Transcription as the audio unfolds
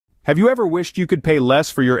Have you ever wished you could pay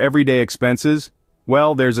less for your everyday expenses?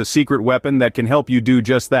 Well, there's a secret weapon that can help you do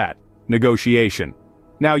just that: negotiation.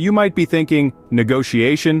 Now you might be thinking,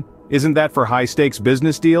 negotiation? Isn't that for high-stakes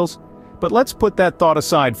business deals? But let's put that thought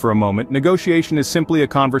aside for a moment. Negotiation is simply a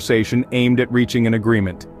conversation aimed at reaching an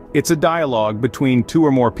agreement. It's a dialogue between two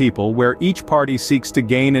or more people where each party seeks to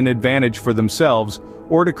gain an advantage for themselves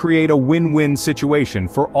or to create a win-win situation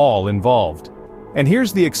for all involved. And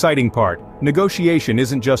here's the exciting part: negotiation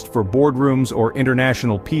isn't just for boardrooms or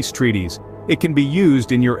international peace treaties. It can be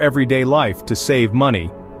used in your everyday life to save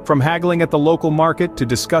money. From haggling at the local market to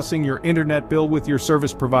discussing your internet bill with your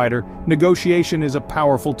service provider, negotiation is a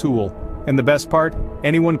powerful tool. And the best part?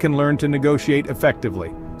 Anyone can learn to negotiate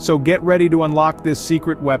effectively. So get ready to unlock this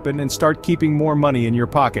secret weapon and start keeping more money in your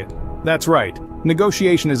pocket. That's right,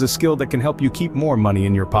 negotiation is a skill that can help you keep more money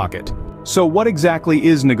in your pocket. So what exactly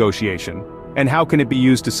is negotiation? And how can it be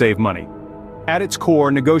used to save money? At its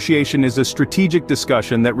core, negotiation is a strategic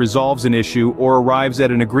discussion that resolves an issue or arrives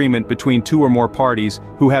at an agreement between two or more parties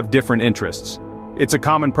who have different interests. It's a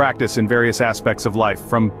common practice in various aspects of life,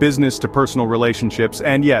 from business to personal relationships,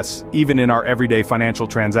 and yes, even in our everyday financial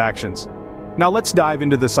transactions. Now let's dive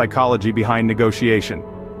into the psychology behind negotiation.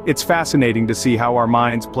 It's fascinating to see how our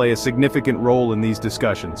minds play a significant role in these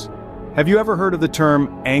discussions. Have you ever heard of the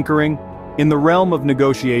term anchoring? In the realm of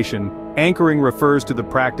negotiation, anchoring refers to the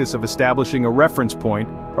practice of establishing a reference point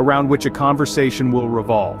around which a conversation will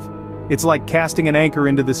revolve. It's like casting an anchor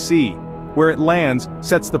into the sea. Where it lands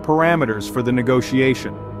sets the parameters for the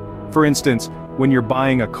negotiation. For instance, when you're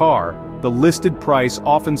buying a car, the listed price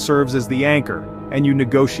often serves as the anchor, and you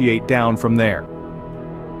negotiate down from there.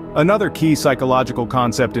 Another key psychological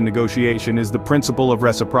concept in negotiation is the principle of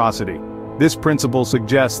reciprocity. This principle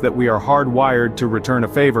suggests that we are hardwired to return a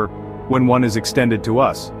favor when one is extended to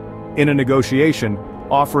us. In a negotiation,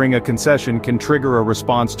 offering a concession can trigger a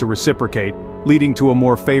response to reciprocate, leading to a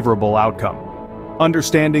more favorable outcome.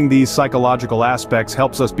 Understanding these psychological aspects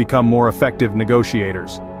helps us become more effective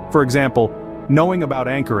negotiators. For example, knowing about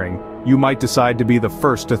anchoring, you might decide to be the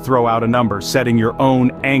first to throw out a number, setting your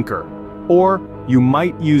own anchor. Or, you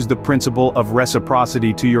might use the principle of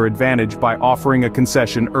reciprocity to your advantage by offering a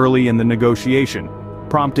concession early in the negotiation,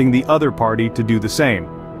 prompting the other party to do the same.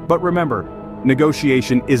 But remember,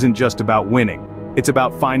 negotiation isn't just about winning. It's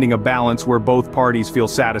about finding a balance where both parties feel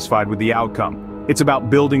satisfied with the outcome. It's about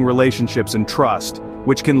building relationships and trust,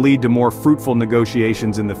 which can lead to more fruitful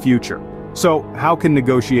negotiations in the future. So, how can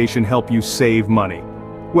negotiation help you save money?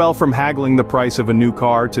 Well, from haggling the price of a new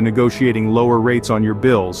car to negotiating lower rates on your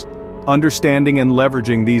bills, understanding and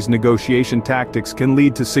leveraging these negotiation tactics can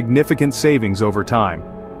lead to significant savings over time.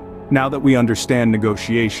 Now that we understand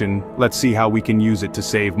negotiation, let's see how we can use it to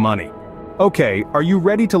save money. Okay, are you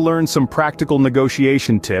ready to learn some practical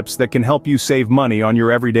negotiation tips that can help you save money on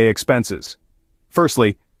your everyday expenses?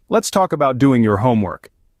 Firstly, let's talk about doing your homework.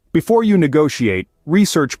 Before you negotiate,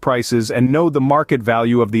 research prices and know the market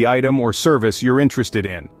value of the item or service you're interested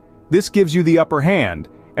in. This gives you the upper hand,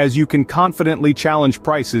 as you can confidently challenge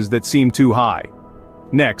prices that seem too high.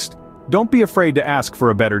 Next, don't be afraid to ask for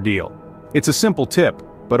a better deal. It's a simple tip,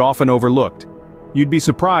 but often overlooked. You'd be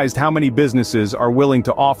surprised how many businesses are willing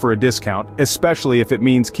to offer a discount, especially if it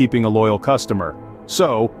means keeping a loyal customer.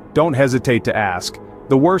 So, don't hesitate to ask.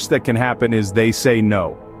 The worst that can happen is they say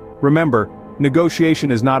no. Remember,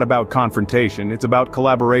 negotiation is not about confrontation, it's about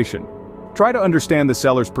collaboration. Try to understand the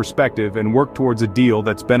seller's perspective and work towards a deal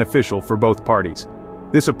that's beneficial for both parties.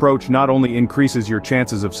 This approach not only increases your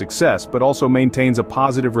chances of success, but also maintains a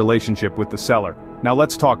positive relationship with the seller. Now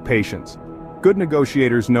let's talk patience. Good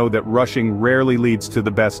negotiators know that rushing rarely leads to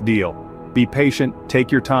the best deal. Be patient,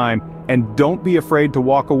 take your time, and don't be afraid to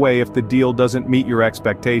walk away if the deal doesn't meet your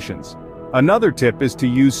expectations. Another tip is to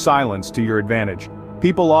use silence to your advantage.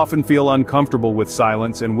 People often feel uncomfortable with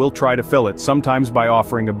silence and will try to fill it, sometimes by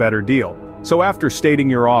offering a better deal. So after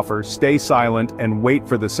stating your offer, stay silent and wait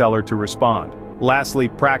for the seller to respond. Lastly,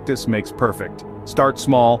 practice makes perfect. Start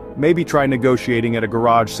small, maybe try negotiating at a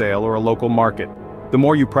garage sale or a local market. The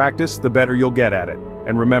more you practice, the better you'll get at it.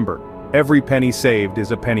 And remember, every penny saved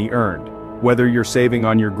is a penny earned. Whether you're saving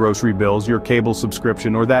on your grocery bills, your cable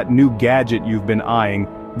subscription, or that new gadget you've been eyeing,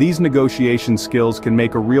 these negotiation skills can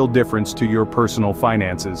make a real difference to your personal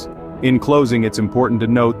finances. In closing, it's important to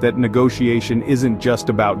note that negotiation isn't just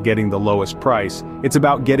about getting the lowest price, it's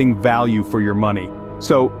about getting value for your money.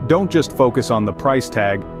 So, don't just focus on the price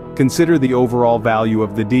tag, consider the overall value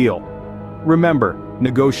of the deal. Remember,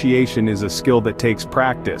 negotiation is a skill that takes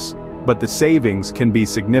practice, but the savings can be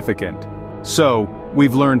significant. So,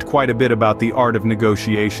 we've learned quite a bit about the art of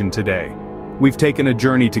negotiation today. We've taken a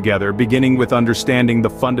journey together, beginning with understanding the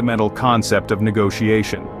fundamental concept of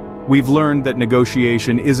negotiation. We've learned that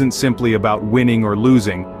negotiation isn't simply about winning or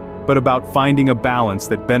losing, but about finding a balance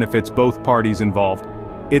that benefits both parties involved.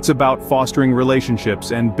 It's about fostering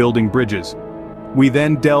relationships and building bridges. We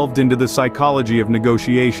then delved into the psychology of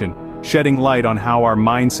negotiation, shedding light on how our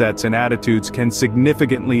mindsets and attitudes can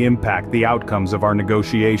significantly impact the outcomes of our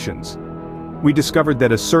negotiations. We discovered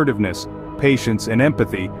that assertiveness, patience, and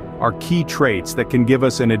empathy are key traits that can give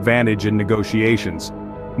us an advantage in negotiations.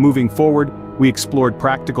 Moving forward, we explored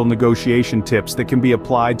practical negotiation tips that can be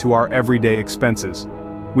applied to our everyday expenses.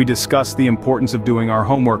 We discussed the importance of doing our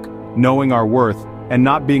homework, knowing our worth, and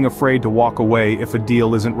not being afraid to walk away if a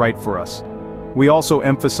deal isn't right for us. We also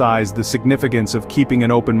emphasized the significance of keeping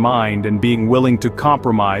an open mind and being willing to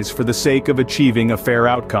compromise for the sake of achieving a fair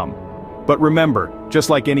outcome. But remember, just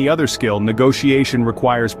like any other skill, negotiation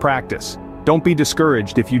requires practice. Don't be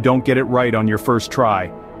discouraged if you don't get it right on your first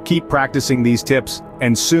try. Keep practicing these tips,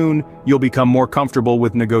 and soon, you'll become more comfortable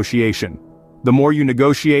with negotiation. The more you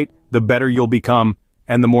negotiate, the better you'll become,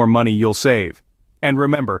 and the more money you'll save. And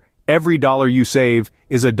remember, every dollar you save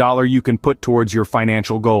is a dollar you can put towards your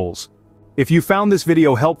financial goals. If you found this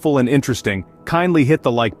video helpful and interesting, kindly hit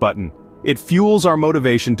the like button. It fuels our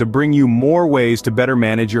motivation to bring you more ways to better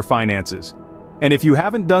manage your finances. And if you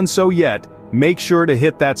haven't done so yet, make sure to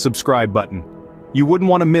hit that subscribe button. You wouldn't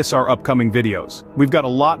want to miss our upcoming videos. We've got a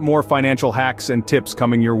lot more financial hacks and tips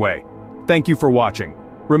coming your way. Thank you for watching.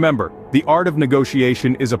 Remember, the art of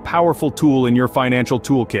negotiation is a powerful tool in your financial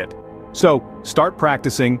toolkit. So, start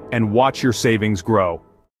practicing and watch your savings grow.